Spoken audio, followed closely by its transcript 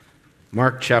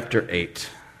Mark chapter 8.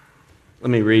 Let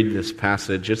me read this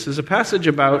passage. This is a passage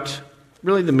about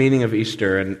really the meaning of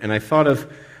Easter, and I thought of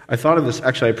this.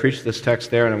 Actually, I preached this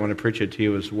text there, and I want to preach it to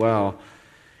you as well.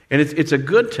 And it's a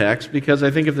good text because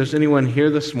I think if there's anyone here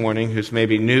this morning who's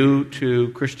maybe new to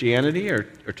Christianity or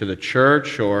to the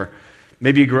church, or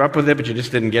maybe you grew up with it but you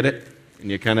just didn't get it,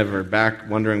 and you kind of are back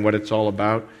wondering what it's all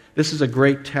about, this is a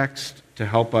great text to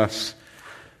help us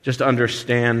just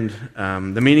understand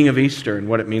the meaning of Easter and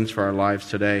what it means for our lives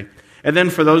today. And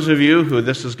then for those of you who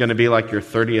this is going to be like your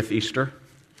 30th Easter,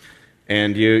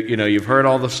 and you've heard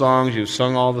all the songs, you've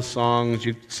sung all the songs,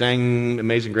 you sang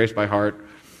Amazing Grace by heart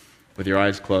with your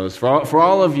eyes closed. For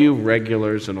all of you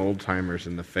regulars and old-timers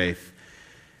in the faith,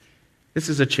 this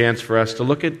is a chance for us to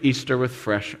look at Easter with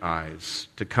fresh eyes,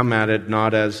 to come at it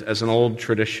not as an old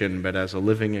tradition, but as a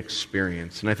living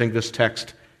experience. And I think this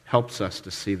text helps us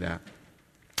to see that.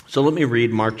 So let me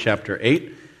read Mark chapter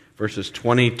 8, verses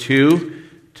 22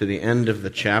 to the end of the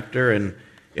chapter. And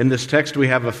in this text we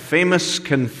have a famous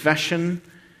confession,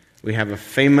 we have a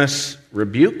famous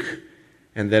rebuke,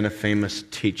 and then a famous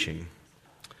teaching.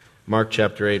 Mark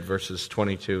chapter 8, verses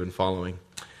 22 and following.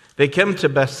 They came to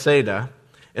Bethsaida,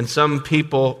 and some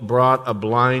people brought a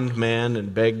blind man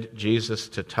and begged Jesus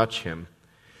to touch him.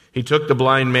 He took the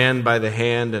blind man by the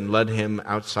hand and led him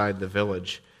outside the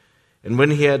village. And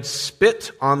when he had spit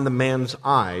on the man's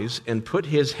eyes and put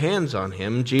his hands on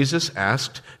him, Jesus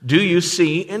asked, "Do you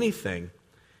see anything?"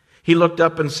 He looked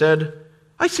up and said,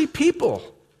 "I see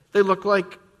people. They look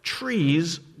like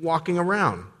trees walking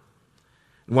around."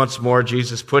 And once more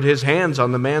Jesus put his hands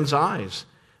on the man's eyes.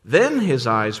 Then his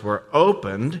eyes were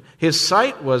opened, his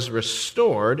sight was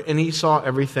restored, and he saw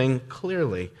everything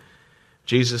clearly.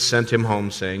 Jesus sent him home,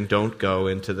 saying, "Don't go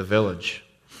into the village."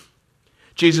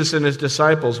 Jesus and his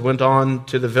disciples went on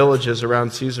to the villages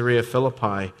around Caesarea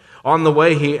Philippi. On the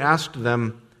way, he asked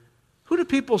them, "Who do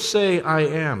people say I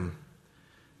am?"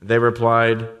 They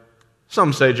replied,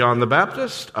 "Some say John the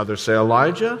Baptist, others say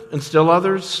Elijah, and still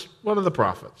others, one of the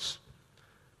prophets."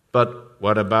 "But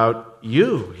what about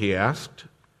you?" he asked.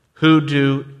 "Who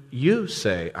do you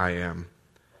say I am?"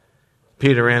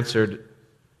 Peter answered,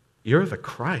 "You're the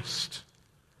Christ."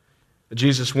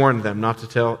 Jesus warned them not to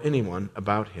tell anyone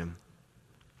about him.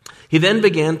 He then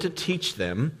began to teach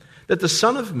them that the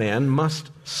Son of Man must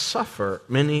suffer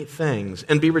many things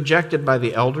and be rejected by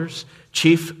the elders,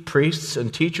 chief priests,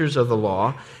 and teachers of the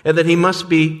law, and that he must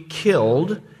be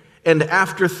killed and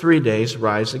after 3 days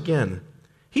rise again.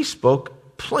 He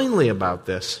spoke plainly about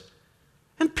this,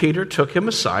 and Peter took him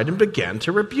aside and began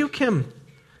to rebuke him.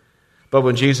 But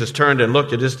when Jesus turned and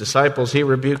looked at his disciples, he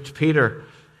rebuked Peter.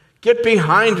 "Get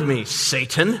behind me,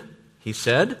 Satan," he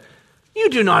said. "You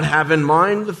do not have in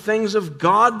mind the things of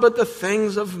God, but the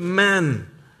things of men."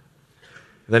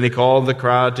 Then he called the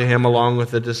crowd to him along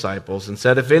with the disciples and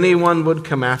said, "If anyone would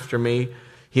come after me,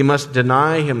 he must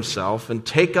deny himself and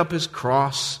take up his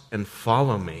cross and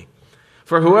follow me.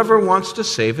 For whoever wants to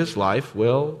save his life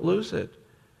will lose it.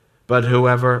 But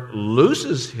whoever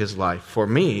loses his life for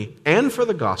me and for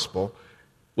the gospel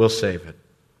will save it.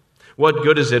 What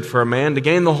good is it for a man to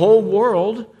gain the whole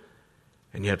world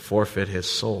and yet forfeit his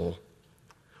soul?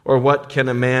 Or what can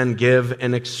a man give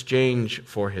in exchange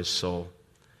for his soul?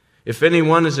 If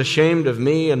anyone is ashamed of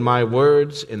me and my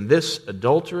words in this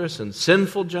adulterous and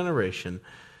sinful generation,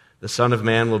 the Son of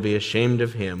Man will be ashamed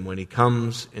of him when he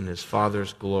comes in his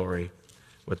Father's glory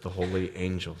with the holy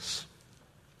angels."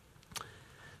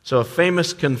 So a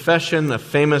famous confession, a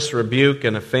famous rebuke,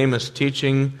 and a famous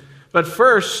teaching. But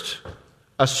first,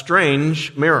 a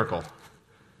strange miracle,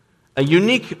 a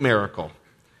unique miracle.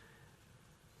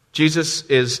 Jesus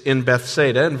is in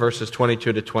Bethsaida in verses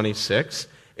 22 to 26,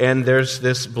 and there's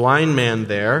this blind man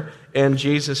there, and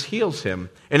Jesus heals him.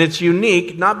 And it's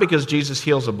unique, not because Jesus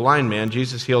heals a blind man.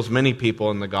 Jesus heals many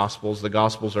people in the Gospels. The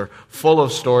Gospels are full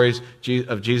of stories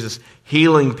of Jesus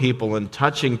healing people and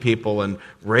touching people and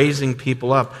raising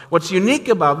people up. What's unique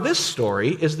about this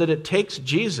story is that it takes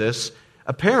Jesus,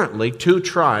 apparently, 2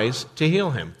 tries to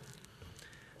heal him.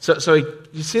 So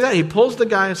you see that? He pulls the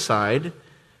guy aside.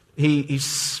 He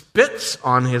spits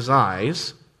on his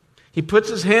eyes. He puts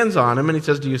his hands on him and he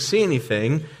says, "Do you see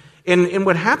anything?" And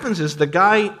what happens is the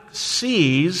guy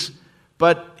sees,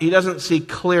 but he doesn't see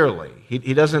clearly.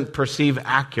 He doesn't perceive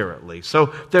accurately.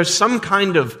 So there's some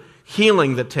kind of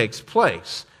healing that takes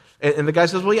place. And the guy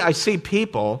says, "Well, yeah, I see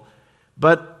people,"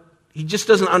 but he just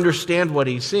doesn't understand what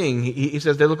he's seeing. He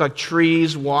says they look like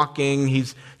trees walking.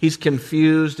 He's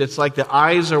confused. It's like the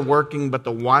eyes are working, but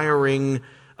the wiring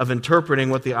of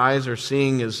interpreting what the eyes are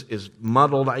seeing is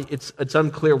muddled. It's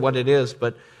unclear what it is,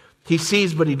 but he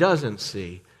sees, but he doesn't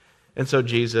see. And so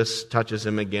Jesus touches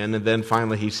him again, and then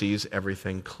finally he sees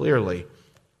everything clearly.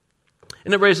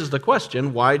 And it raises the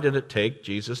question, why did it take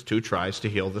Jesus 2 tries to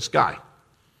heal this guy?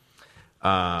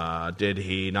 Did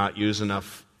he not use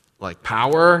enough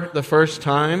power the first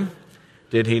time?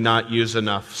 Did he not use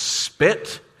enough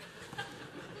spit?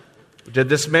 Did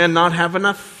this man not have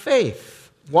enough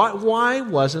faith? Why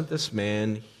wasn't this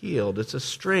man healed? It's a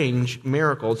strange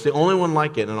miracle. It's the only one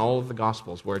like it in all of the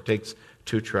Gospels where it takes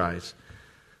 2 tries.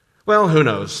 Well, who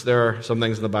knows? There are some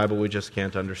things in the Bible we just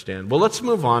can't understand. Well, let's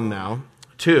move on now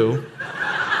to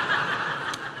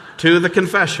the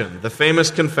confession, the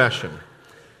famous confession.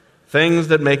 Things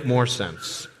that make more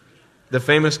sense. The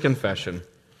famous confession.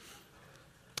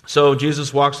 So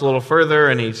Jesus walks a little further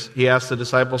and he asks the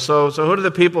disciples, so who do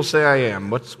the people say I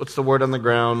am? What's the word on the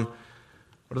ground?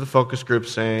 What are the focus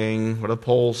groups saying? What are the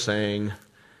polls saying?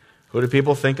 Who do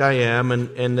people think I am?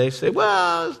 And they say,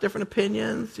 well, there's different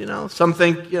opinions. Some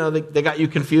think, they got you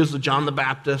confused with John the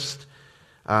Baptist.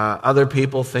 Other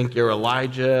people think you're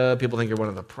Elijah. People think you're one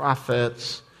of the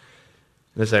prophets.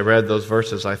 And as I read those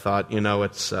verses, I thought,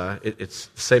 it's the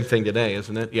same thing today,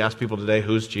 isn't it? You ask people today,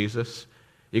 who's Jesus?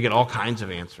 You get all kinds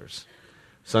of answers.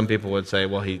 Some people would say,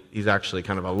 well, he's actually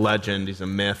kind of a legend. He's a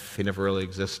myth. He never really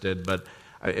existed. But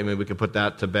we could put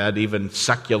that to bed. Even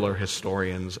secular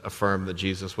historians affirm that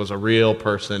Jesus was a real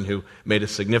person who made a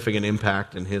significant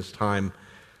impact in his time.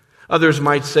 Others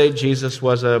might say Jesus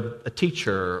was a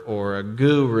teacher or a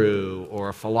guru or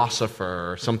a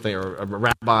philosopher or something, or a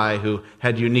rabbi who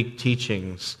had unique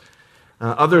teachings.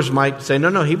 Others might say,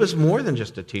 no, he was more than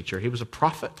just a teacher. He was a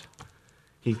prophet.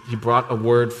 He brought a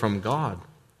word from God.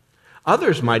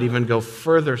 Others might even go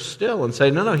further still and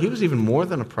say, no, he was even more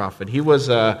than a prophet. He was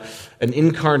an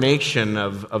incarnation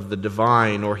of the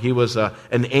divine, or he was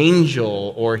an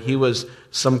angel, or he was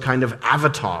some kind of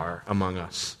avatar among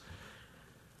us.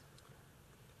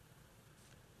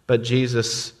 But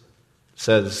Jesus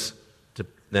says to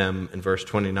them in verse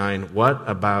 29, what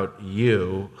about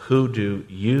you? Who do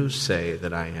you say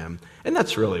that I am? And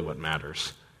that's really what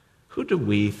matters. Who do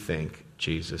we think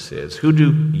Jesus is? Who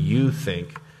do you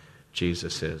think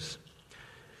Jesus is?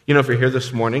 If you're here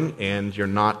this morning and you're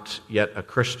not yet a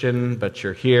Christian, but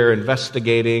you're here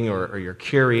investigating, or you're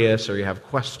curious, or you have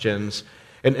questions,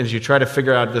 and as you try to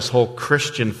figure out this whole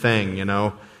Christian thing,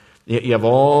 you have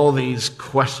all these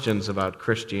questions about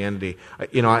Christianity.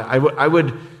 I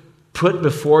would put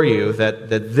before you that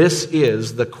this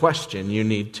is the question you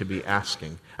need to be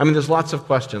asking. There's lots of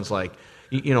questions like,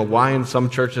 why in some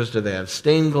churches do they have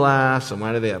stained glass, and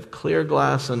why do they have clear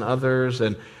glass in others,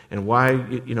 and why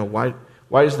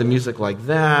is the music like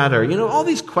that, or all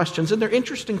these questions, and they're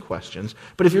interesting questions.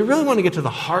 But if you really want to get to the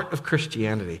heart of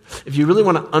Christianity, if you really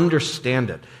want to understand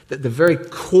it, that the very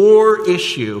core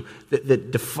issue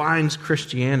that defines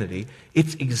Christianity,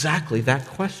 it's exactly that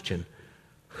question: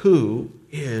 who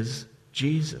is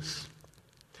Jesus?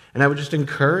 And I would just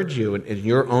encourage you in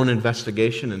your own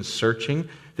investigation and searching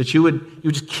that you would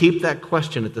just keep that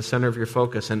question at the center of your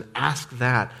focus and ask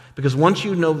that, because once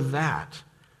you know that,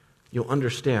 you'll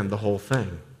understand the whole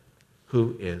thing.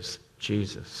 Who is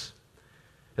Jesus?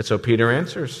 And so Peter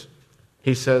answers.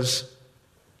 He says,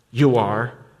 you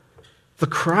are the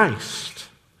Christ.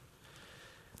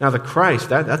 Now the Christ,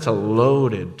 that's a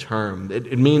loaded term.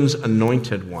 It means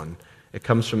anointed one. It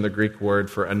comes from the Greek word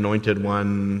for anointed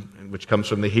one, which comes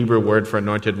from the Hebrew word for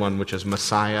anointed one, which is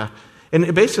Messiah.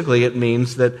 And basically it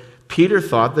means that Peter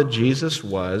thought that Jesus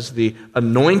was the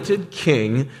anointed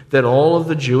king that all of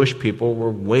the Jewish people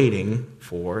were waiting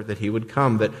for, that he would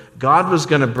come, that God was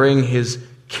going to bring his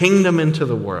kingdom into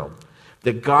the world,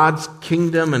 that God's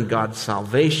kingdom and God's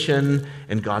salvation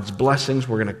and God's blessings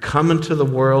were going to come into the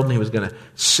world, and he was going to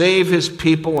save his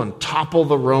people and topple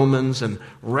the Romans and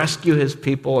rescue his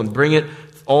people and bring it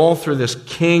all through this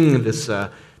king, this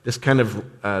kind of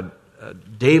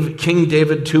King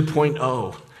David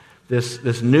 2.0,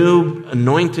 this new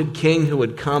anointed king who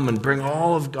would come and bring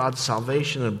all of God's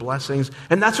salvation and blessings.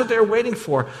 And that's what they were waiting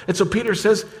for. And so Peter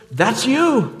says, that's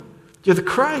you. You're the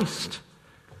Christ.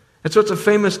 And so it's a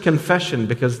famous confession,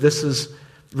 because this is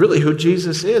really who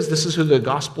Jesus is. This is who the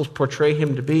Gospels portray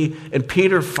him to be. And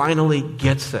Peter finally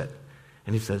gets it.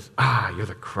 And he says, you're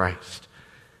the Christ.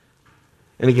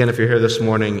 And again, if you're here this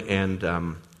morning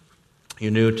and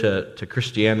you're new to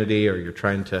Christianity, or you're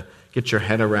trying to get your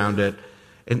head around it,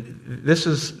 and this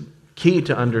is key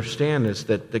to understand, is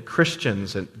that the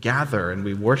Christians gather and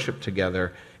we worship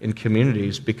together in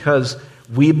communities because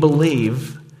we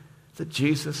believe that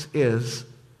Jesus is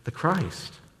the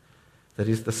Christ, that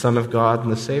he's the Son of God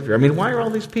and the Savior. Why are all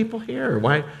these people here?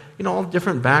 Why, all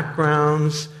different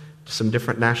backgrounds, some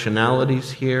different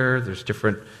nationalities here. There's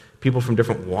different people from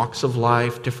different walks of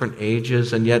life, different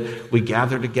ages, and yet we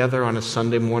gather together on a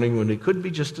Sunday morning when we could be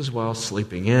just as well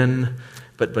sleeping in.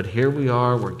 But here we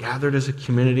are, we're gathered as a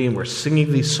community, and we're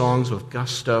singing these songs with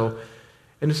gusto.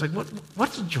 And it's like,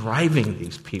 what's driving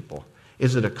these people?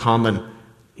 Is it a common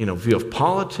view of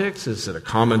politics? Is it a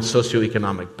common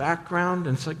socioeconomic background?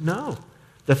 And it's like, no.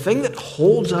 The thing that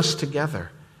holds us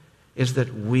together is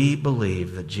that we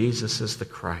believe that Jesus is the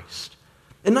Christ.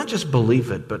 And not just believe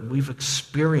it, but we've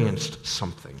experienced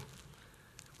something.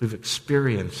 We've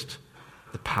experienced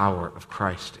the power of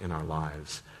Christ in our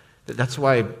lives. That's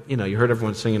why, you heard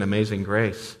everyone singing Amazing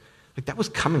Grace. Like, that was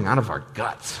coming out of our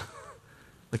guts.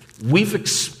 Like, we've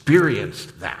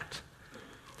experienced that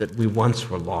we once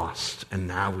were lost, and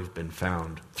now we've been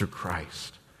found through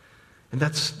Christ. And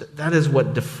that is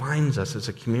what defines us as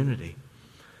a community.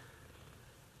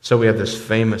 So we have this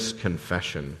famous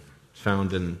confession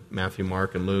found in Matthew,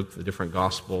 Mark, and Luke, the different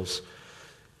Gospels.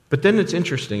 But then it's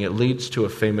interesting, it leads to a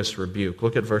famous rebuke.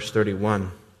 Look at verse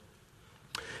 31.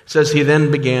 It says, he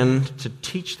then began to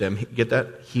teach them. Get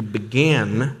that? He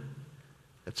began,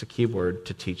 that's a key word,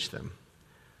 to teach them,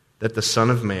 that the Son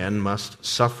of Man must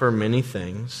suffer many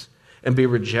things and be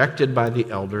rejected by the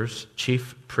elders,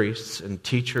 chief priests, and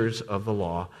teachers of the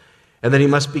law, and that he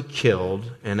must be killed,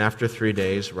 and after 3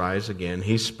 days rise again.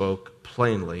 He spoke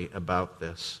plainly about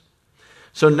this.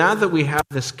 So now that we have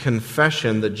this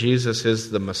confession that Jesus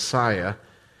is the Messiah,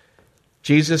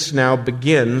 Jesus now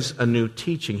begins a new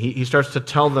teaching. He starts to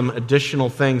tell them additional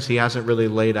things he hasn't really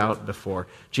laid out before.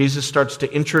 Jesus starts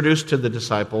to introduce to the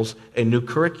disciples a new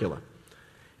curriculum.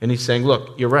 And he's saying,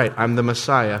 look, you're right, I'm the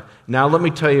Messiah. Now let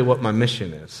me tell you what my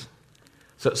mission is.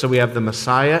 So we have the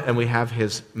Messiah and we have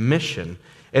his mission.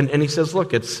 And he says,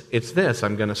 look, it's this.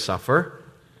 I'm going to suffer.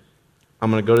 I'm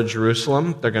going to go to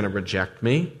Jerusalem. They're going to reject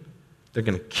me. They're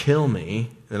going to kill me.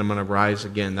 And I'm going to rise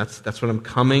again. That's what I'm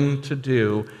coming to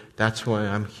do. That's why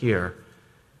I'm here.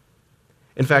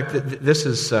 In fact, this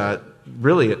is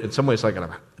really, in some ways, like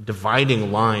a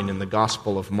dividing line in the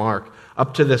Gospel of Mark.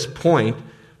 Up to this point,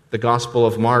 the Gospel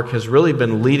of Mark has really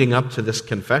been leading up to this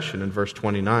confession in verse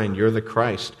 29, you're the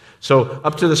Christ. So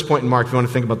up to this point in Mark, if you want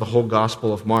to think about the whole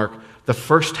Gospel of Mark, the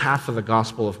first half of the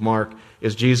Gospel of Mark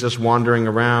is Jesus wandering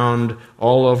around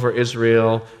all over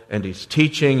Israel, and he's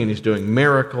teaching, and he's doing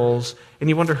miracles, and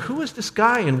you wonder, who is this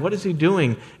guy, and what is he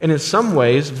doing? And in some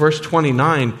ways, verse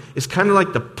 29 is kind of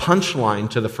like the punchline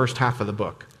to the first half of the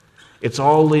book. It's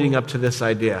all leading up to this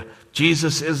idea.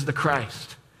 Jesus is the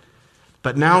Christ.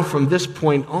 But now from this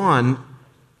point on,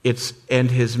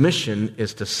 and his mission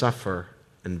is to suffer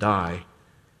and die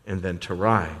and then to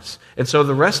rise. And so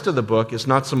the rest of the book is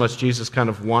not so much Jesus kind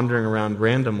of wandering around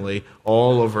randomly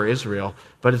all over Israel,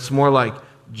 but it's more like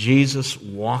Jesus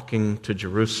walking to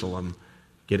Jerusalem,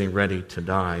 getting ready to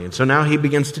die. And so now he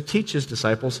begins to teach his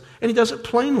disciples, and he does it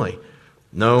plainly.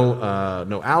 No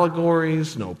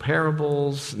allegories, no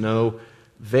parables, no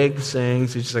vague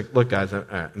sayings. He's just like, look, guys,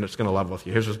 I'm just going to level with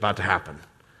you. Here's what's about to happen.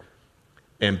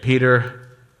 And Peter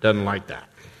doesn't like that.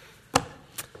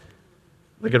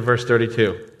 Look at verse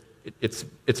 32.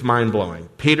 It's mind-blowing.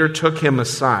 Peter took him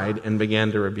aside and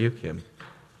began to rebuke him.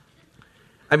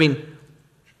 I mean,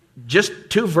 just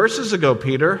 2 verses ago,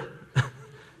 Peter,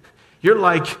 you're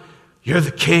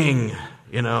the king,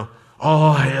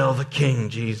 all hail the King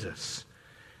Jesus.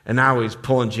 And now he's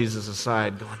pulling Jesus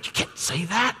aside, going, you can't say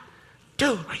that.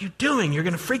 Dude, what are you doing? You're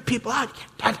going to freak people out.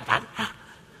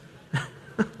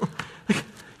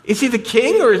 Is he the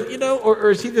king, or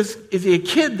is he a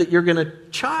kid that you're going to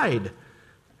chide?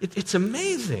 It's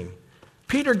amazing.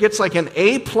 Peter gets like an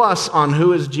A+ on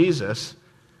who is Jesus,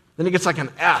 then he gets like an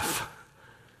F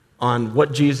on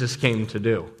what Jesus came to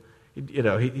do.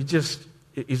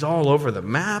 He's all over the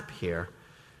map here.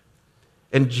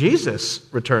 And Jesus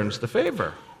returns the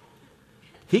favor.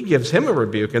 He gives him a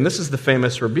rebuke, and this is the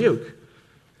famous rebuke.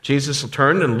 Jesus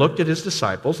turned and looked at his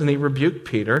disciples, and he rebuked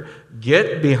Peter.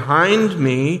 Get behind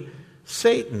me,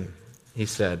 Satan, he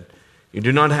said. You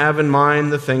do not have in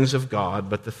mind the things of God,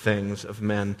 but the things of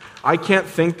men. I can't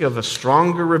think of a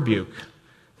stronger rebuke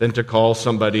than to call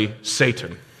somebody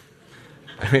Satan.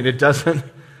 I mean, it doesn't,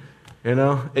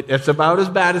 it's about as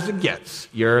bad as it gets.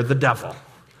 You're the devil.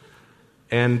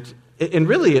 And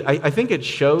really, I think it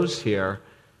shows here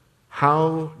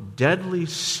how deadly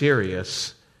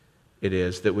serious it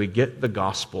is that we get the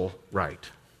gospel right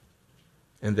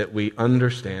and that we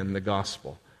understand the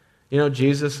gospel.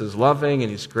 Jesus is loving and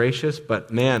he's gracious,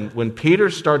 but man, when Peter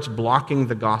starts blocking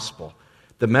the gospel,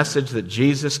 the message that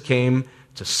Jesus came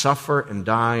to suffer and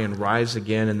die and rise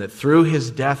again, and that through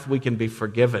his death we can be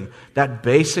forgiven, that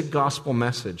basic gospel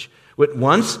message,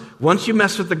 once you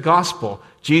mess with the gospel,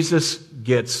 Jesus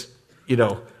gets,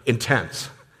 intense.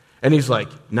 And he's like,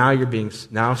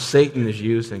 now Satan is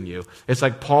using you. It's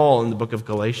like Paul in the book of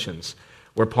Galatians,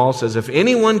 where Paul says, if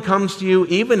anyone comes to you,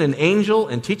 even an angel,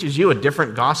 and teaches you a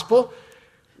different gospel,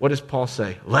 what does Paul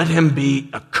say? Let him be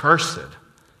accursed.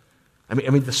 I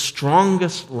mean, the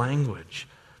strongest language,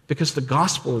 because the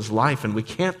gospel is life, and we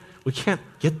can't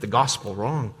get the gospel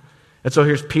wrong. And so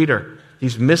here's Peter.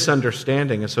 He's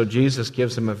misunderstanding, and so Jesus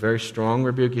gives him a very strong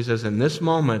rebuke. He says, in this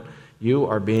moment, you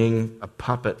are being a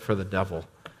puppet for the devil,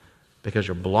 because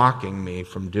you're blocking me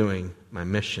from doing my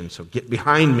mission. So get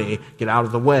behind me, get out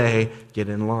of the way, get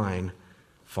in line,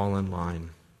 fall in line.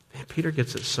 Man, Peter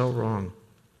gets it so wrong.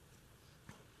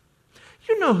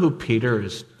 You know who Peter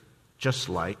is just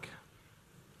like?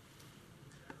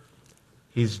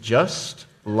 He's just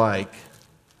like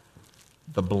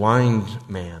the blind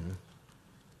man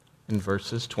in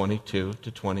verses 22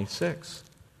 to 26.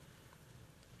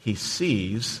 He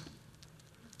sees,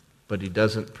 but he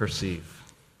doesn't perceive.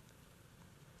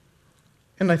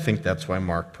 And I think that's why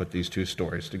Mark put these two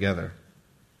stories together.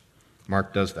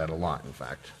 Mark does that a lot, in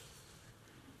fact.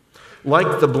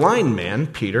 Like the blind man,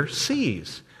 Peter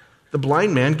sees. The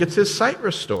blind man gets his sight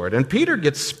restored, and Peter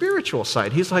gets spiritual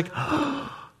sight. He's like,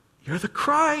 oh, you're the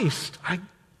Christ. I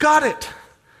got it.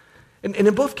 And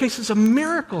in both cases, a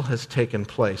miracle has taken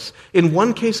place. In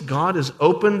one case, God has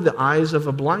opened the eyes of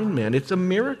a blind man. It's a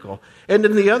miracle. And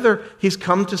in the other, Peter's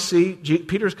come to see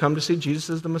Jesus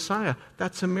as the Messiah.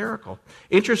 That's a miracle.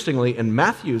 Interestingly, in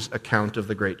Matthew's account of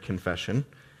the Great Confession,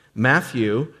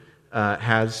 Matthew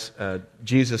has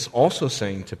Jesus also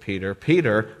saying to Peter,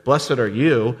 Peter, blessed are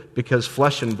you, because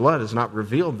flesh and blood has not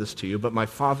revealed this to you, but my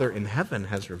Father in heaven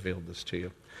has revealed this to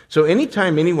you. So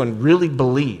anytime anyone really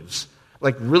believes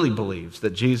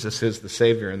that Jesus is the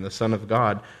Savior and the Son of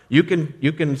God, you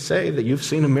can say that you've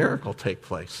seen a miracle take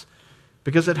place,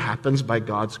 because it happens by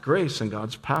God's grace and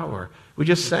God's power. We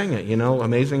just sang it,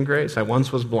 Amazing Grace. I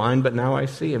once was blind, but now I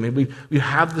see. I mean, we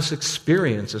have this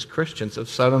experience as Christians of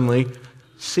suddenly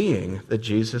seeing that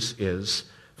Jesus is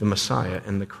the Messiah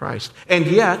and the Christ. And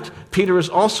yet, Peter is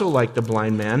also like the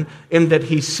blind man in that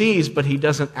he sees, but he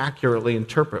doesn't accurately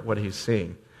interpret what he's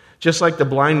seeing. Just like the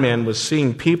blind man was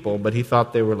seeing people, but he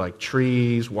thought they were like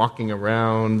trees walking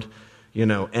around,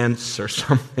 ants or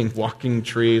something, walking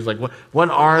trees. Like, what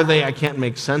are they? I can't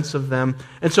make sense of them.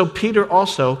 And so Peter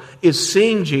also is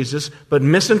seeing Jesus, but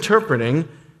misinterpreting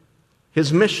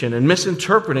his mission and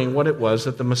misinterpreting what it was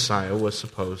that the Messiah was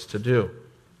supposed to do.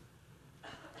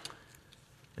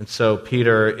 And so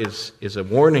Peter is a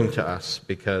warning to us,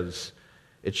 because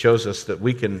it shows us that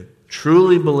we can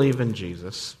truly believe in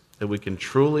Jesus, that we can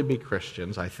truly be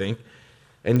Christians, I think,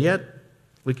 and yet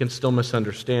we can still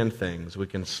misunderstand things. We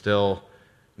can still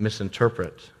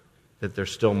misinterpret, that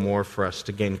there's still more for us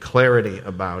to gain clarity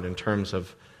about in terms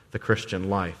of the Christian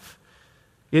life.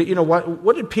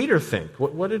 What did Peter think?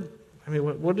 What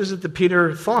is it that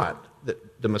Peter thought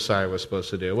that the Messiah was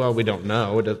supposed to do? Well, we don't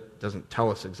know. It doesn't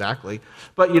tell us exactly.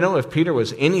 But if Peter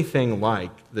was anything like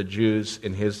the Jews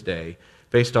in his day,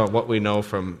 based on what we know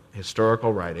from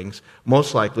historical writings,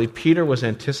 most likely Peter was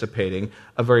anticipating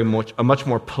a much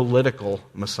more political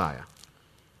Messiah,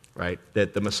 right?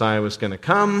 That the Messiah was going to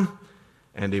come,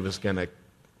 and he was going to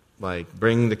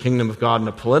bring the kingdom of God in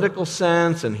a political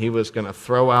sense, and he was going to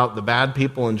throw out the bad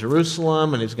people in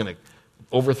Jerusalem, and he's going to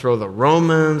overthrow the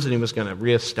Romans, and he was going to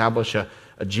reestablish a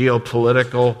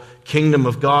geopolitical kingdom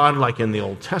of God like in the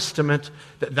Old Testament.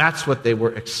 That's what they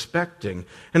were expecting.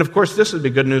 And of course, this would be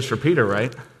good news for Peter,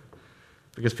 right?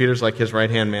 Because Peter's like his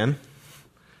right-hand man.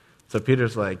 So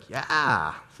Peter's like,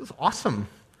 yeah, this is awesome.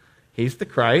 He's the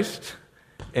Christ,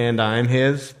 and I'm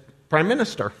his prime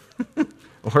minister.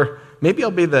 Or maybe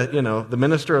I'll be the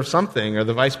minister of something, or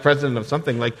the vice president of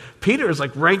something. Like, Peter is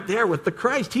right there with the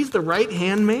Christ. He's the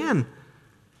right-hand man.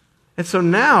 And so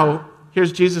now,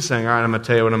 here's Jesus saying, all right, I'm going to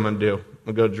tell you what I'm going to do. I'm going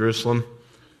to go to Jerusalem.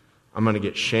 I'm going to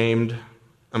get shamed.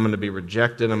 I'm going to be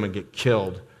rejected. I'm going to get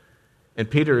killed. And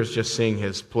Peter is just seeing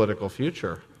his political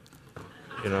future.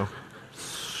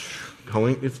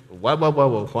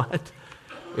 What?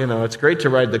 It's great to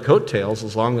ride the coattails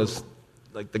as long as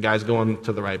the guy's going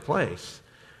to the right place.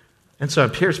 And so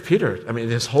here's Peter.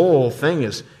 This whole thing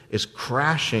is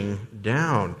crashing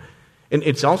down. And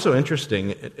it's also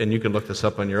interesting, and you can look this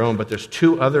up on your own, but there's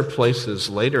two other places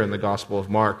later in the Gospel of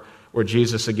Mark where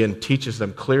Jesus again teaches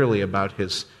them clearly about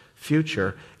his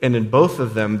future. And in both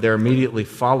of them, they're immediately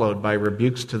followed by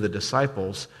rebukes to the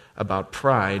disciples about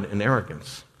pride and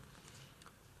arrogance.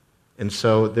 And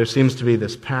so there seems to be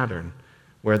this pattern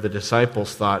where the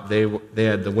disciples thought they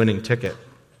had the winning ticket.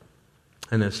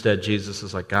 And instead, Jesus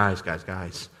is like, guys,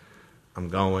 I'm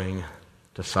going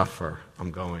to suffer.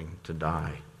 I'm going to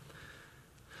die.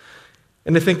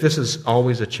 And I think this is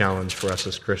always a challenge for us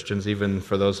as Christians, even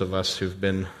for those of us who've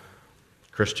been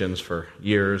Christians for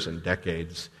years and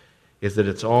decades, is that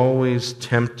it's always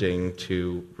tempting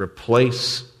to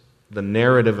replace the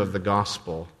narrative of the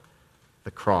gospel,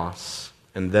 the cross,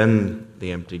 and then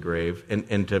the empty grave,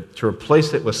 and to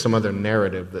replace it with some other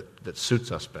narrative that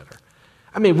suits us better.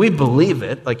 I mean, we believe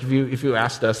it. Like, if you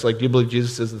asked us, like, do you believe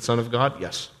Jesus is the Son of God?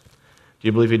 Yes. Do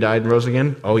you believe he died and rose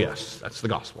again? Oh, yes. That's the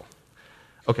gospel.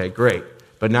 Okay, great.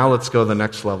 But now let's go the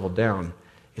next level down.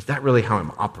 Is that really how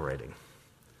I'm operating?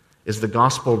 Is the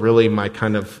gospel really my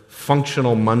kind of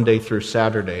functional Monday through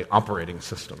Saturday operating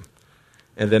system?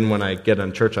 And then when I get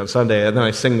on church on Sunday, and then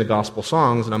I sing the gospel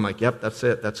songs, and I'm like, yep, that's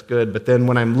it, that's good. But then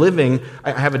when I'm living,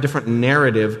 I have a different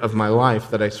narrative of my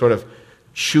life that I sort of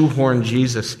shoehorn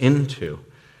Jesus into.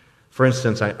 For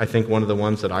instance, I think one of the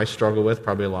ones that I struggle with,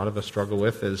 probably a lot of us struggle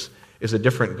with, is a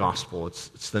different gospel.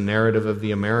 It's the narrative of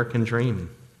the American dream.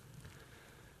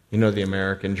 You know the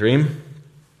American dream.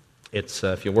 It's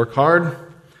if you work hard,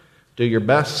 do your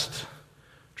best,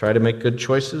 try to make good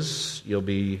choices, you'll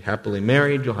be happily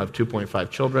married, you'll have 2.5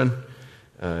 children,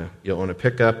 you'll own a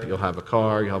pickup, you'll have a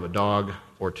car, you'll have a dog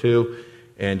or two,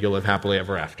 and you'll live happily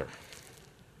ever after.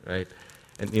 Right?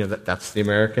 And that's the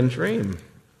American dream.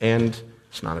 And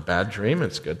it's not a bad dream.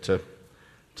 It's good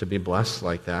to be blessed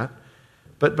like that.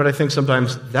 But I think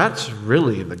sometimes that's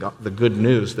really the good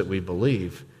news that we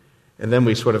believe. And then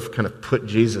we sort of kind of put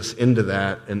Jesus into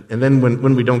that. And then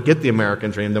when we don't get the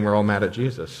American dream, then we're all mad at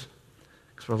Jesus.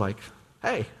 Because we're like,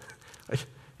 hey,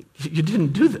 you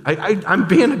didn't do that. I'm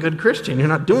being a good Christian. You're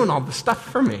not doing all the stuff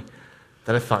for me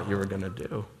that I thought you were going to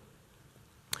do.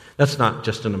 That's not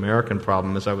just an American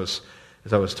problem. As I was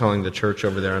telling the church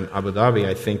over there in Abu Dhabi,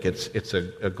 I think it's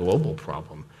a global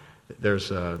problem. There's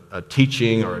a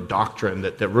teaching or a doctrine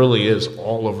that really is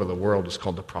all over the world. It's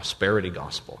called the prosperity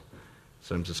gospel.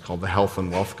 Sometimes it's called the health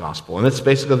and wealth gospel. And it's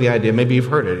basically the idea, maybe you've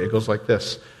heard it. It goes like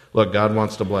this. Look, God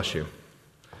wants to bless you.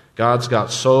 God's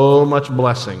got so much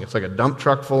blessing. It's like a dump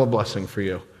truck full of blessing for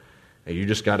you. And you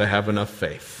just got to have enough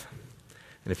faith.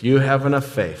 And if you have enough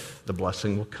faith, the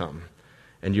blessing will come.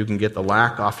 And you can get the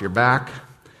lack off your back.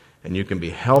 And you can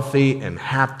be healthy and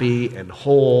happy and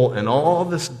whole. And all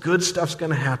this good stuff's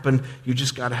going to happen. You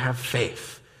just got to have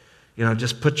faith.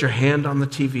 Just put your hand on the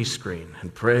TV screen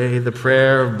and pray the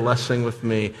prayer of blessing with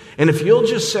me. And if you'll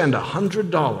just send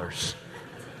 $100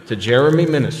 to Jeremy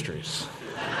Ministries,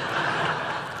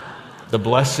 the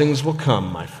blessings will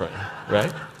come, my friend.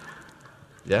 Right?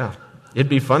 Yeah. It'd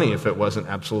be funny if it wasn't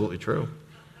absolutely true.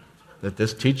 That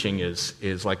this teaching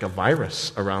is like a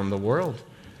virus around the world.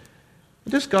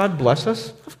 Does God bless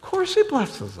us? Of course he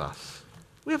blesses us.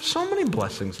 We have so many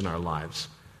blessings in our lives.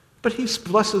 But he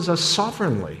blesses us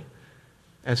sovereignly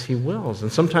as he wills.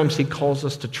 And sometimes he calls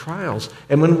us to trials.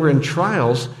 And when we're in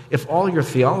trials, if all your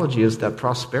theology is that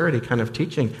prosperity kind of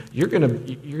teaching, you're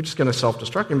just going to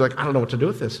self-destruct and be like, I don't know what to do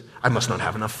with this. I must not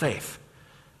have enough faith.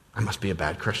 I must be a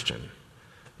bad Christian.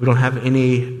 We don't have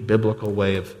any biblical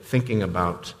way of thinking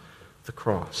about the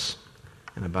cross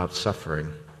and about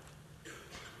suffering.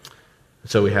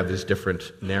 So we have these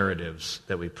different narratives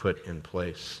that we put in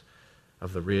place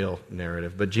of the real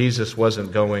narrative. But Jesus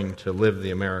wasn't going to live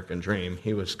the American dream.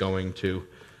 He was going to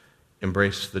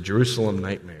embrace the Jerusalem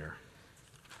nightmare.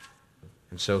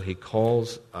 And so he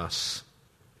calls us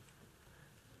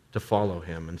to follow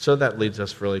him. And so that leads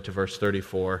us really to verse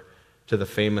 34, to the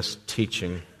famous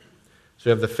teaching. So we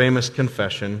have the famous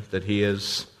confession that he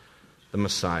is the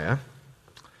Messiah.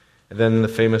 And then the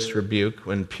famous rebuke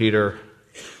when Peter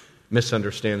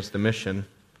misunderstands the mission.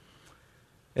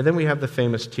 And then we have the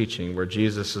famous teaching where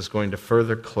Jesus is going to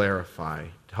further clarify,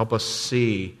 to help us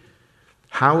see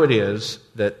how it is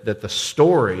that the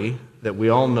story that we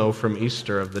all know from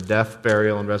Easter of the death,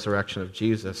 burial, and resurrection of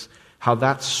Jesus, how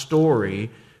that story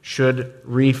should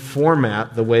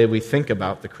reformat the way we think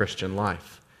about the Christian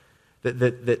life.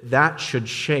 That should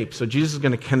shape. So Jesus is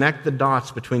going to connect the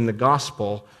dots between the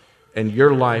gospel and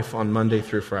your life on Monday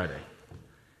through Friday.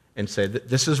 And say,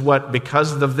 this is what,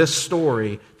 because of this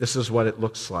story, this is what it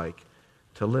looks like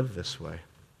to live this way.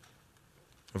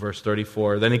 Verse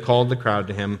 34, then he called the crowd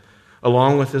to him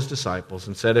along with his disciples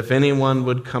and said, if anyone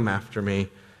would come after me,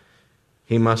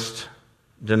 he must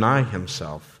deny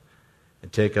himself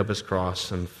and take up his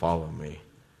cross and follow me.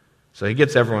 So he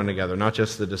gets everyone together, not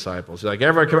just the disciples. He's like,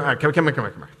 everybody, come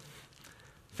here.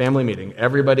 Family meeting,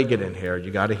 everybody get in here.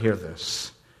 You got to hear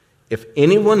this. If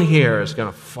anyone here is going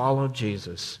to follow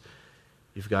Jesus,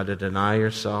 you've got to deny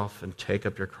yourself and take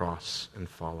up your cross and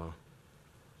follow.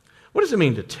 What does it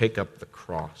mean to take up the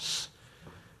cross?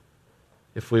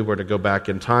 If we were to go back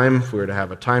in time, if we were to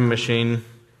have a time machine,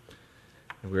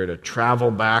 And we were to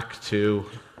travel back to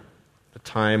the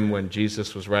time when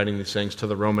Jesus was writing these things to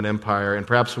the Roman Empire, and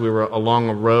perhaps we were along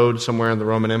a road somewhere in the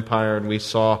Roman Empire, and we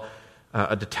saw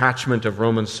a detachment of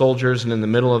Roman soldiers, and in the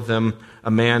middle of them,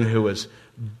 a man who was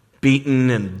beaten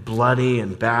and bloody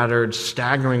and battered,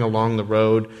 staggering along the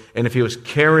road. And if he was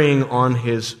carrying on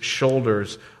his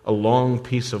shoulders a long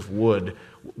piece of wood,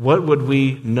 what would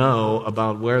we know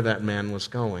about where that man was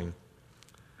going?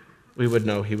 We would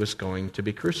know he was going to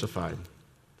be crucified.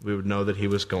 We would know that he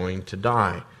was going to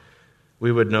die.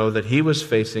 We would know that he was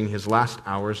facing his last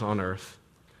hours on earth,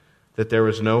 that there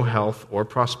was no health or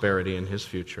prosperity in his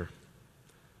future,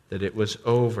 that it was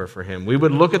over for him. We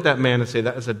would look at that man and say,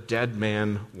 that is a dead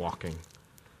man walking.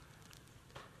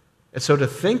 And so to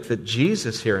think that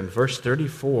Jesus here in verse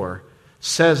 34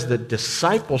 says that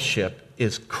discipleship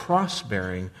is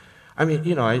cross-bearing, I mean,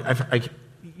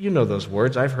 you know those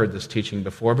words. I've heard this teaching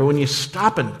before, but when you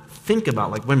stop and think about,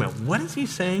 like, wait a minute, what is he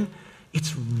saying?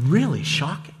 It's really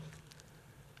shocking.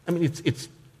 I mean,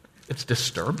 it's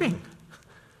disturbing.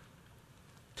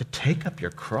 To take up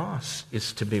your cross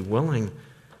is to be willing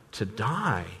to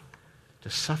die, to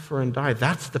suffer and die.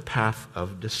 That's the path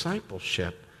of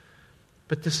discipleship.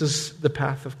 But this is the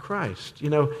path of Christ. You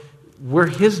know, we're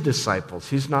his disciples.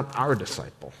 He's not our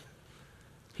disciple.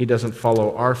 He doesn't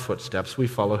follow our footsteps. We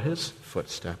follow his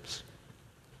footsteps.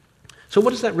 So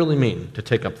what does that really mean, to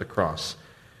take up the cross?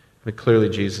 I mean, clearly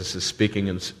Jesus is speaking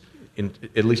in,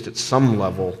 at least at some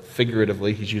level,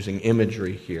 figuratively. He's using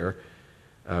imagery here.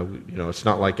 It's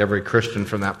not like every Christian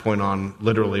from that point on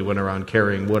literally went around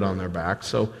carrying wood on their back.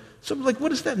 So what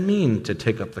does that mean, to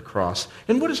take up the cross?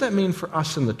 And what does that mean for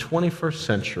us in the 21st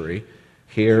century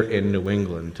here in New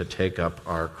England, to take up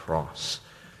our cross?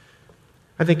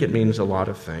 I think it means a lot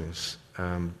of things.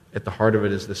 At the heart of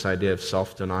it is this idea of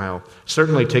self-denial.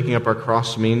 Certainly taking up our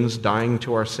cross means dying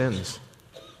to our sins,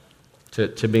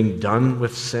 to being done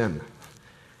with sin.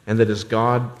 And that as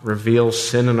God reveals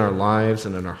sin in our lives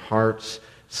and in our hearts,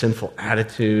 sinful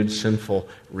attitudes, sinful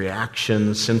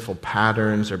reactions, sinful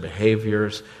patterns or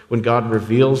behaviors, when God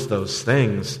reveals those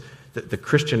things, the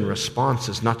Christian response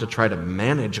is not to try to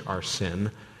manage our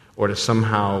sin or to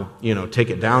somehow, take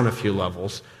it down a few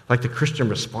levels. Like, the Christian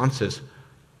response is,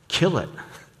 kill it.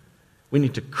 We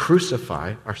need to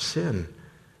crucify our sin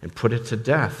and put it to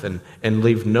death and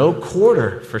leave no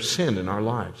quarter for sin in our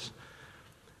lives.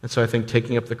 And so I think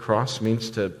taking up the cross means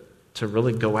to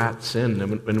really go at sin.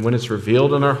 And when it's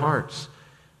revealed in our hearts,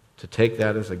 to take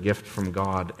that as a gift from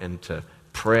God and to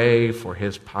pray for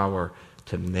his power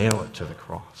to nail it to the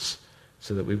cross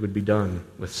so that we would be done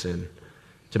with sin,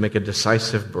 to make a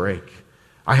decisive break.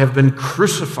 I have been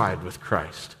crucified with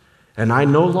Christ, and I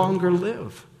no longer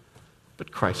live,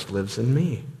 but Christ lives in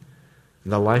me.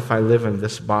 The life I live in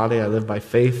this body, I live by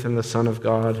faith in the Son of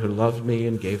God who loved me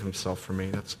and gave himself for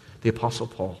me. That's the Apostle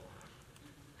Paul.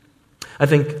 I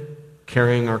think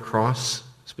carrying our cross,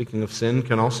 speaking of sin,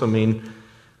 can also mean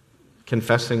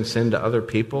confessing sin to other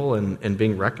people and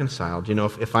being reconciled.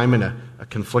 If I'm in a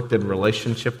conflicted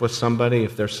relationship with somebody,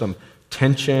 if there's some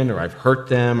tension or I've hurt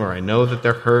them or I know that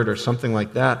they're hurt or something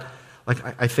like that,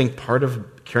 I think part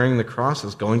of carrying the cross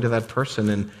is going to that person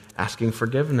and asking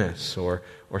forgiveness or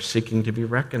seeking to be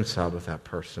reconciled with that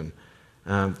person.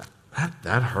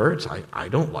 That hurts. I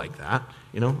don't like that.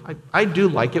 I do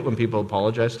like it when people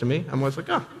apologize to me. I'm always like,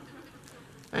 oh,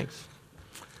 thanks.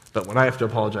 But when I have to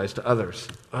apologize to others,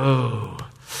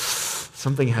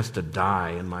 something has to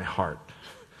die in my heart.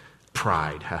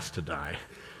 Pride has to die.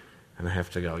 And I have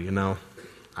to go,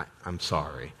 I'm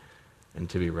sorry, and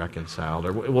to be reconciled.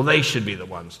 Or, well, they should be the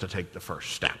ones to take the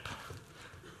first step.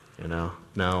 No,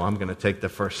 I'm going to take the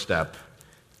first step.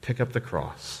 Pick up the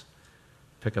cross.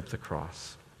 Pick up the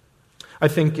cross. I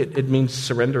think it means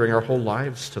surrendering our whole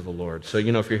lives to the Lord. So,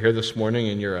 if you're here this morning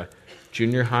and you're a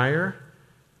junior higher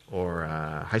or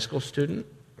a high school student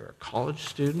or a college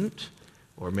student,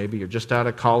 or maybe you're just out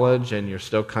of college and you're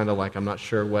still kind of like, I'm not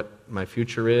sure what my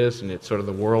future is, and it's sort of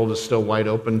the world is still wide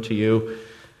open to you.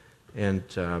 And,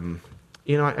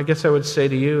 I guess I would say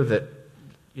to you that,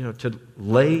 to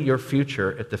lay your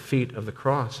future at the feet of the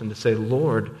cross and to say,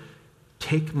 Lord,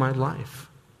 take my life.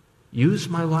 Use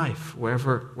my life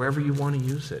wherever you want to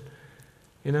use it.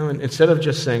 And instead of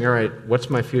just saying, all right, what's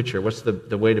my future? What's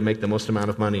the way to make the most amount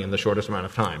of money in the shortest amount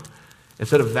of time?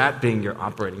 Instead of that being your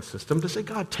operating system, to say,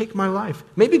 God, take my life.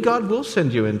 Maybe God will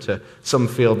send you into some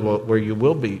field where you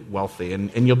will be wealthy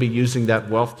and you'll be using that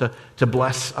wealth to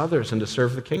bless others and to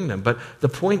serve the kingdom. But the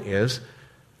point is,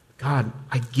 God,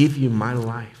 I give you my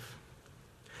life.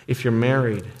 If you're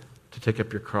married, to take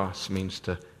up your cross means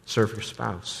to serve your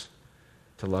spouse,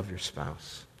 to love your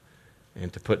spouse.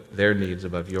 and to put their needs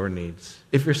above your needs.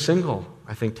 If you're single,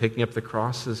 I think taking up the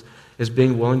cross is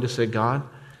being willing to say, God,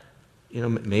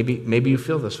 maybe you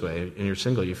feel this way and you're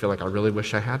single. You feel like, I really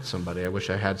wish I had somebody. I wish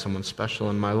I had someone special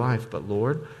in my life. But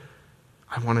Lord,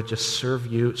 I want to just serve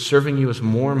you. Serving you is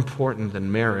more important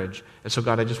than marriage. And so,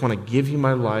 God, I just want to give you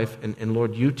my life. And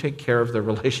Lord, you take care of the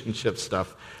relationship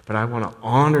stuff. But I want to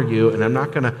honor you, and I'm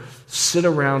not going to sit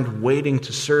around waiting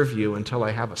to serve you until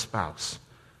I have a spouse.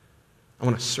 I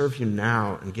want to serve you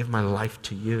now and give my life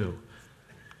to you.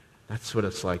 That's what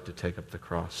it's like to take up the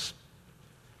cross.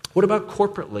 What about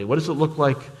corporately? What does it look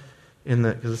like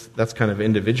because that's kind of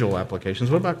individual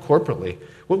applications. What about corporately?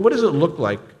 What does it look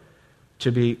like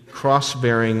to be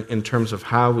cross-bearing in terms of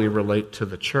how we relate to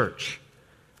the church?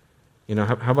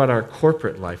 How about our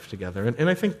corporate life together? And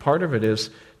I think part of it is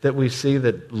that we see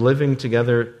that living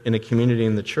together in a community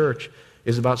in the church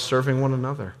is about serving one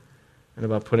another and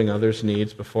about putting others'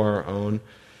 needs before our own.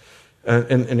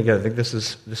 And again, I think this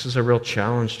is a real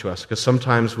challenge to us, because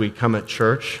sometimes we come at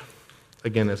church,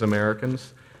 again, as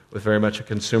Americans, with very much a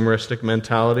consumeristic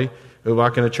mentality. We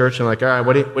walk into church and like, all right,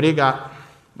 what do you got?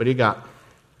 What do you got?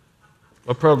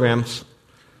 What programs?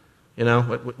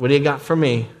 What do you got for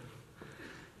me?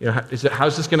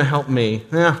 How's this going to help me?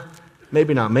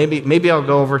 Maybe not. Maybe I'll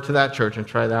go over to that church and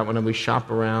try that one, and we shop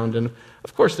around. And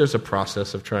of course, there's a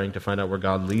process of trying to find out where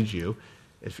God leads you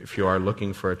if you are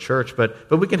looking for a church. But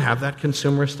we can have that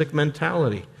consumeristic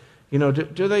mentality. Do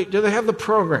they have the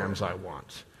programs I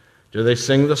want? Do they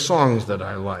sing the songs that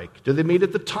I like? Do they meet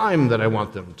at the time that I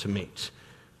want them to meet?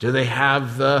 Do they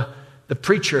have the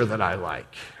preacher that I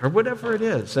like? Or whatever it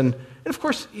is. And of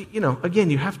course, again,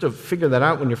 you have to figure that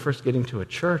out when you're first getting to a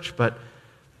church, but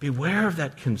beware of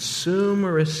that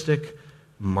consumeristic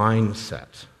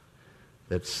mindset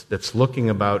that's looking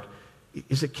about,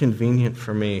 is it convenient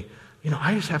for me?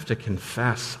 I just have to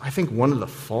confess, I think one of the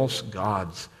false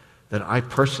gods that I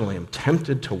personally am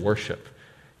tempted to worship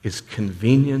is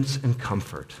convenience and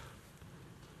comfort.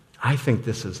 I think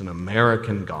this is an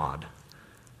American god.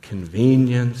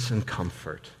 Convenience and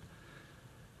comfort.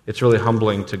 It's really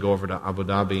humbling to go over to Abu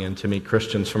Dhabi and to meet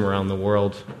Christians from around the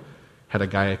world. Had a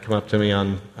guy come up to me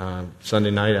on Sunday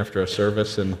night after a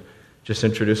service and just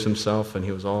introduce himself, and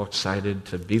he was all excited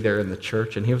to be there in the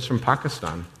church, and he was from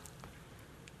Pakistan.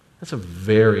 That's a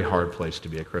very hard place to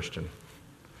be a Christian.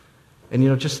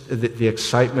 And just the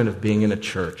excitement of being in a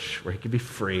church where he could be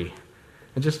free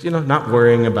and just not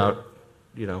worrying about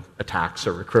attacks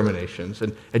or recriminations,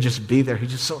 and just be there.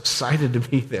 He's just so excited to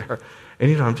be there.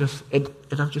 And I'm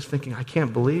just thinking, I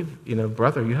can't believe,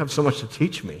 brother, you have so much to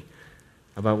teach me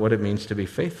about what it means to be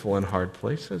faithful in hard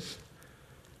places.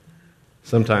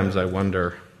 Sometimes I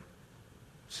wonder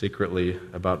secretly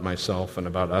about myself and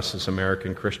about us as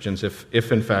American Christians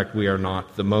if in fact we are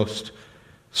not the most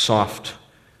soft,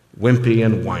 wimpy,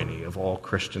 and whiny of all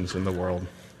Christians in the world.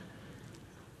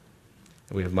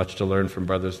 We have much to learn from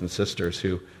brothers and sisters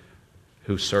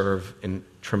who serve in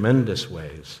tremendous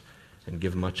ways and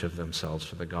give much of themselves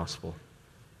for the gospel.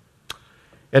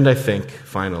 And I think,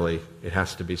 finally, it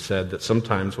has to be said that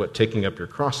sometimes what taking up your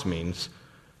cross means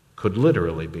could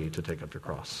literally be to take up your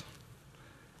cross.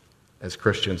 As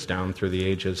Christians down through the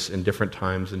ages, in different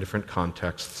times, in different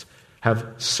contexts, have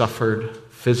suffered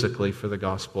physically for the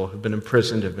gospel, have been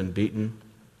imprisoned, have been beaten,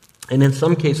 and in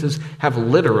some cases have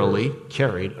literally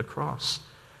carried a cross.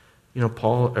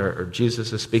 Paul or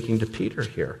Jesus is speaking to Peter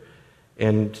here.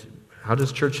 And how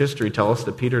does church history tell us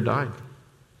that Peter died?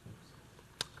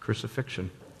 Crucifixion.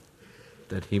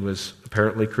 That he was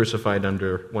apparently crucified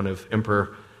under one of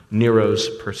Emperor Nero's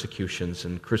persecutions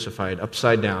and crucified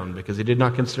upside down because he did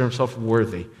not consider himself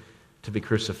worthy to be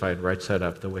crucified right side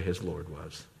up the way his Lord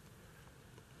was.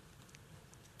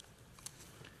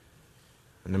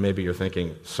 And then maybe you're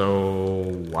thinking, so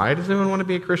why does anyone want to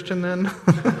be a Christian then?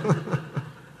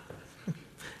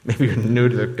 Maybe you're new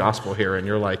to the gospel here and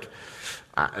you're like,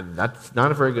 that's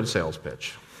not a very good sales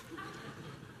pitch.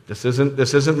 This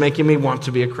isn't making me want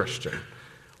to be a Christian.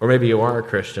 Or maybe you are a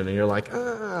Christian and you're like,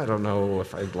 I don't know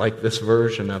if I like this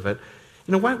version of it.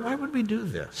 Why would we do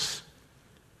this?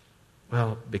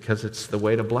 Well, because it's the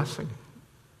way to blessing.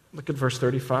 Look at verse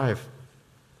 35.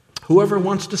 Whoever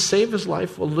wants to save his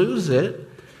life will lose it,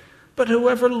 but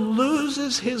whoever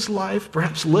loses his life,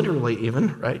 perhaps literally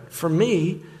even, right, for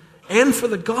me and for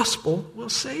the gospel, will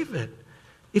save it.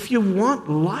 If you want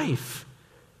life,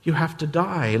 you have to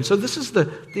die. And so this is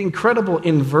the incredible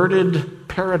inverted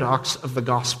paradox of the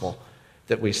gospel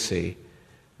that we see,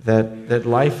 that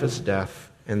life is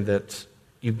death, and that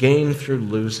you gain through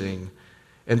losing,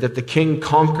 and that the king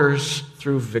conquers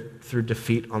through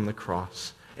defeat on the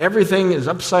cross. Everything is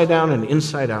upside down and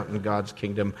inside out in God's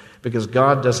kingdom because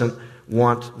God doesn't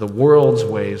want the world's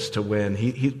ways to win.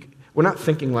 We're not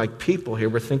thinking like people here.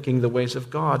 We're thinking the ways of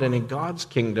God. And in God's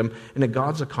kingdom, and in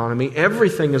God's economy,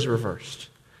 everything is reversed.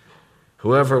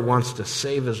 Whoever wants to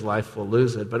save his life will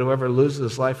lose it, but whoever loses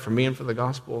his life for me and for the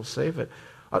gospel will save it.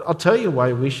 I'll tell you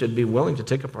why we should be willing to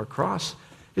take up our cross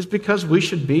is because we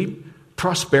should be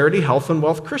prosperity, health, and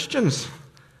wealth Christians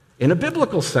in a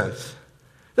biblical sense.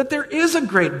 That there is a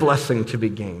great blessing to be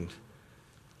gained,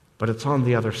 but it's on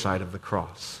the other side of the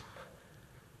cross.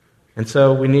 And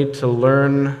so we need to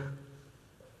learn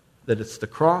that it's the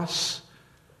cross,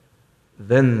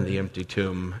 then the empty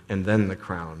tomb, and then the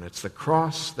crown. It's the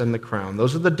cross, then the crown.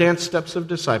 Those are the dance steps of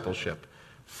discipleship.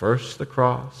 First the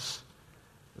cross,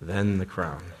 then the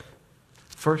crown.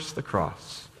 First the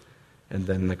cross, and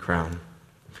then the crown.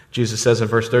 Jesus says in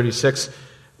verse 36,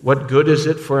 "What good is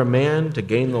it for a man to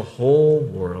gain the whole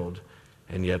world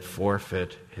and yet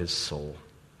forfeit his soul?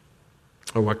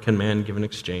 Or what can man give in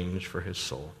exchange for his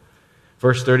soul?"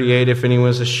 Verse 38, "If anyone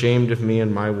is ashamed of me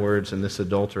and my words in this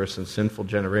adulterous and sinful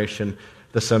generation,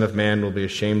 the Son of Man will be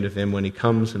ashamed of him when he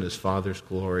comes in his Father's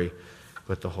glory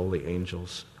with the holy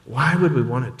angels." Why would we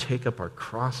want to take up our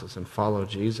crosses and follow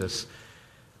Jesus?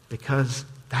 Because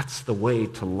that's the way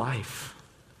to life,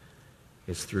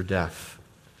 is through death.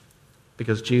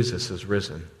 Because Jesus is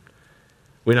risen.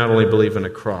 We not only believe in a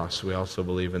cross, we also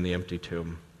believe in the empty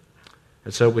tomb.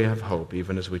 And so we have hope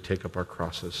even as we take up our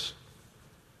crosses.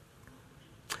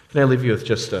 Can I leave you with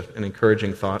just an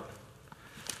encouraging thought?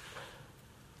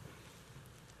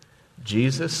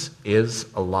 Jesus is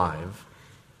alive,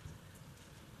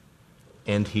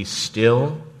 and he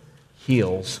still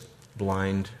heals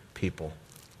blind people.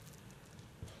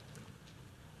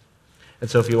 And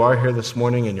so if you are here this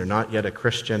morning and you're not yet a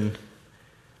Christian,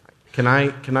 can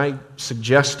I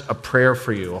suggest a prayer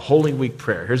for you, a Holy Week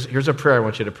prayer? Here's a prayer I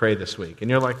want you to pray this week.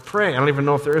 And you're like, pray, I don't even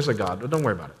know if there is a God. But don't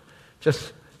worry about it.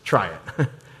 Just try it.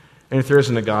 And if there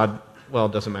isn't a God, well,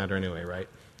 it doesn't matter anyway, right?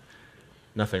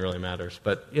 Nothing really matters.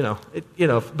 But,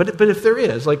 but if there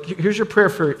is, like, here's your prayer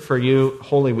for you,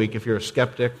 Holy Week, if you're a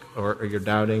skeptic or you're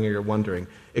doubting or you're wondering.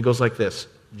 It goes like this: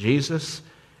 Jesus,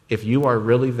 if you are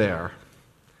really there,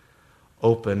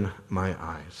 open my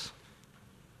eyes.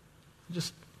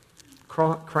 Just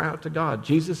cry out to God.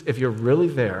 Jesus, if you're really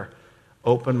there,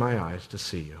 open my eyes to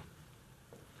see you.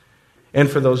 And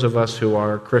for those of us who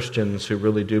are Christians who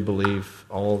really do believe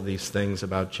all of these things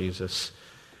about Jesus,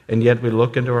 and yet we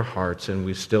look into our hearts and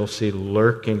we still see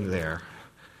lurking there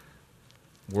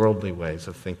worldly ways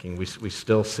of thinking. We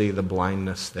still see the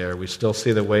blindness there. We still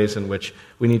see the ways in which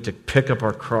we need to pick up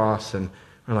our cross and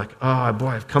we're like, oh boy,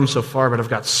 I've come so far, but I've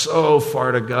got so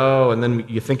far to go. And then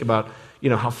you think about,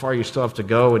 how far you still have to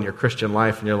go in your Christian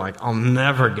life, and you're like, I'll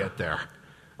never get there.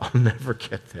 I'll never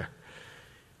get there.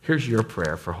 Here's your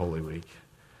prayer for Holy Week.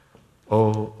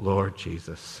 Oh, Lord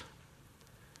Jesus,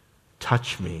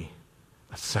 touch me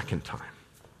a second time.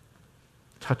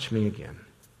 Touch me again.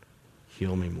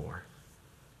 Heal me more.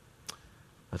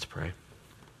 Let's pray.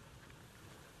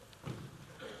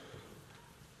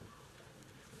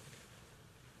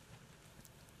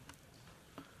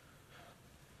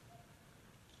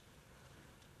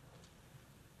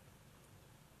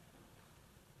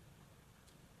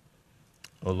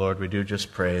 Oh Lord, we do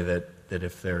just pray that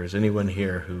if there is anyone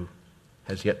here who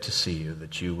has yet to see you,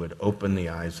 that you would open the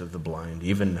eyes of the blind,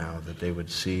 even now, that they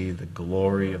would see the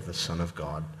glory of the Son of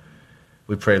God.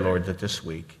 We pray, Lord, that this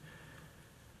week,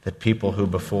 that people who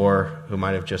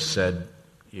might have just said,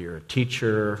 you're a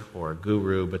teacher or a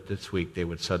guru, but this week they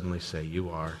would suddenly say,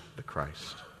 you are the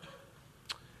Christ.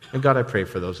 And God, I pray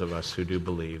for those of us who do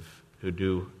believe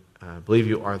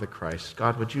you are the Christ.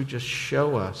 God, would you just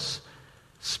show us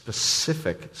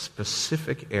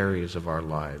specific areas of our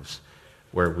lives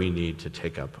where we need to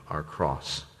take up our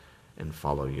cross and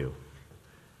follow you.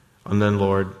 And then,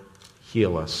 Lord,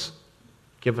 heal us.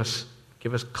 Give us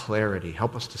clarity.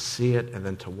 Help us to see it and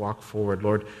then to walk forward.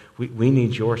 Lord, we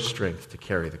need your strength to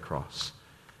carry the cross.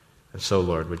 And so,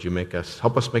 Lord, would you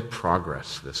help us make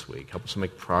progress this week. Help us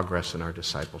make progress in our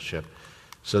discipleship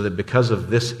so that because of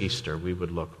this Easter, we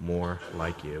would look more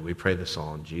like you. We pray this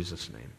all in Jesus' name.